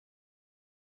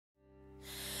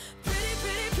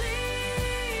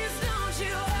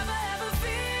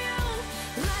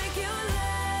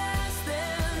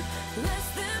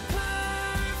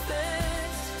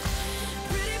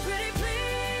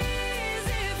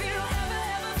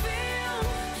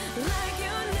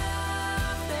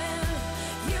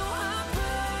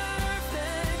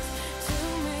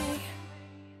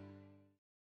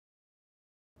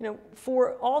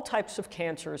For all types of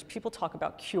cancers, people talk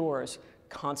about cures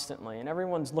constantly, and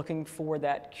everyone's looking for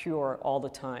that cure all the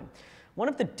time. One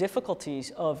of the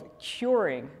difficulties of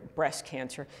curing breast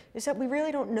cancer is that we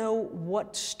really don't know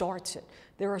what starts it.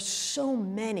 There are so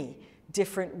many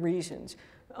different reasons.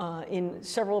 In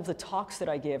several of the talks that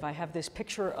I give, I have this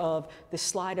picture of this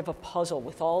slide of a puzzle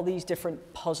with all these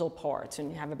different puzzle parts,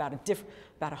 and you have about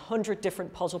 100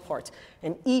 different puzzle parts,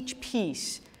 and each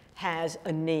piece has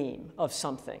a name of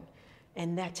something.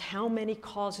 And that's how many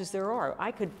causes there are.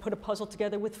 I could put a puzzle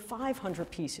together with 500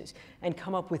 pieces and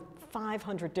come up with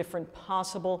 500 different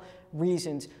possible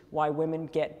reasons why women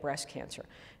get breast cancer.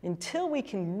 Until we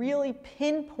can really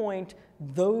pinpoint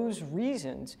those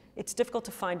reasons, it's difficult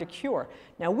to find a cure.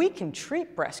 Now, we can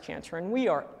treat breast cancer, and we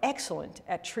are excellent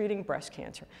at treating breast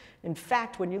cancer. In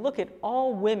fact, when you look at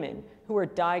all women who are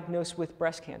diagnosed with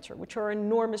breast cancer, which are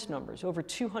enormous numbers, over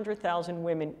 200,000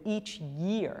 women each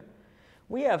year,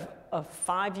 we have a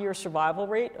 5-year survival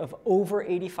rate of over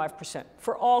 85%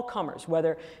 for all comers,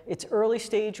 whether it's early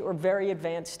stage or very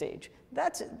advanced stage.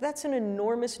 That's an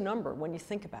enormous number when you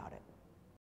think about it.